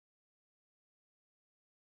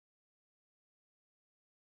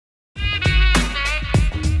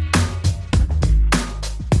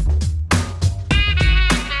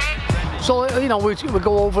So, you know, we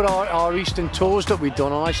go over our Eastern tours that we've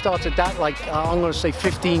done, and I started that like, I'm going to say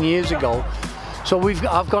 15 years ago. So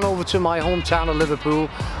I've gone over to my hometown of Liverpool,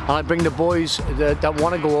 and I bring the boys that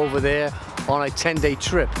want to go over there on a 10-day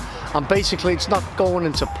trip. And basically it's not going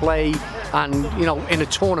into play and, you know, in a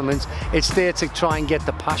tournament, it's there to try and get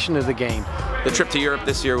the passion of the game. The trip to Europe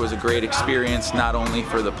this year was a great experience, not only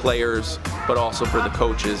for the players, but also for the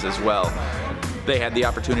coaches as well. They had the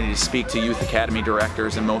opportunity to speak to youth academy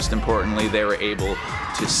directors, and most importantly, they were able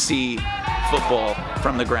to see football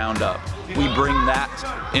from the ground up. We bring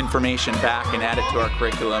that information back and add it to our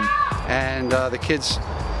curriculum. And the kids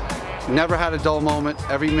never had a dull moment.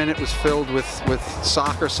 Every minute was filled with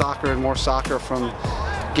soccer, and more soccer, from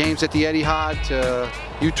games at the Etihad to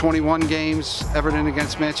U21 games, Everton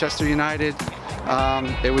against Manchester United.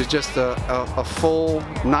 It was just a full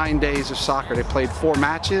 9 days of soccer. They played 4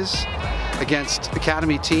 matches against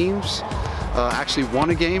academy teams, actually won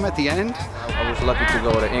a game at the end. I was lucky to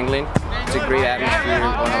go to England. It's a great atmosphere.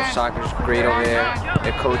 Soccer's great over there.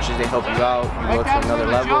 The coaches, they help you out. You go to another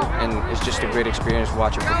level, and it's just a great experience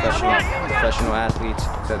watching professional athletes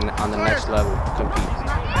on the next level compete.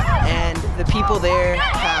 And the people there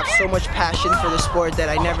have so much passion for the sport that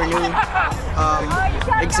I never knew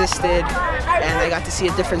existed, and I got to see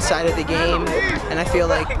a different side of the game, and I feel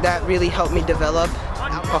like that really helped me develop.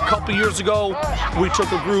 A couple years ago, we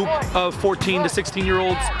took a group of 14 to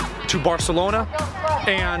 16-year-olds to Barcelona,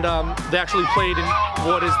 and they actually played in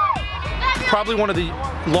what is probably one of the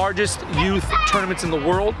largest youth tournaments in the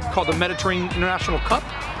world, called the Mediterranean International Cup.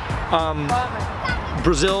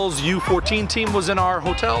 Brazil's U14 team was in our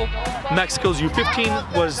hotel. Mexico's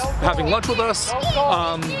U15 was having lunch with us.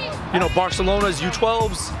 You know, Barcelona's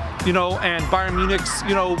U12s, you know, and Bayern Munich's,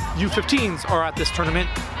 you know, U15s are at this tournament,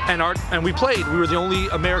 and we played. We were the only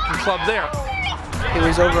American club there. It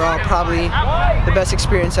was overall probably the best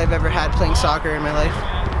experience I've ever had playing soccer in my life.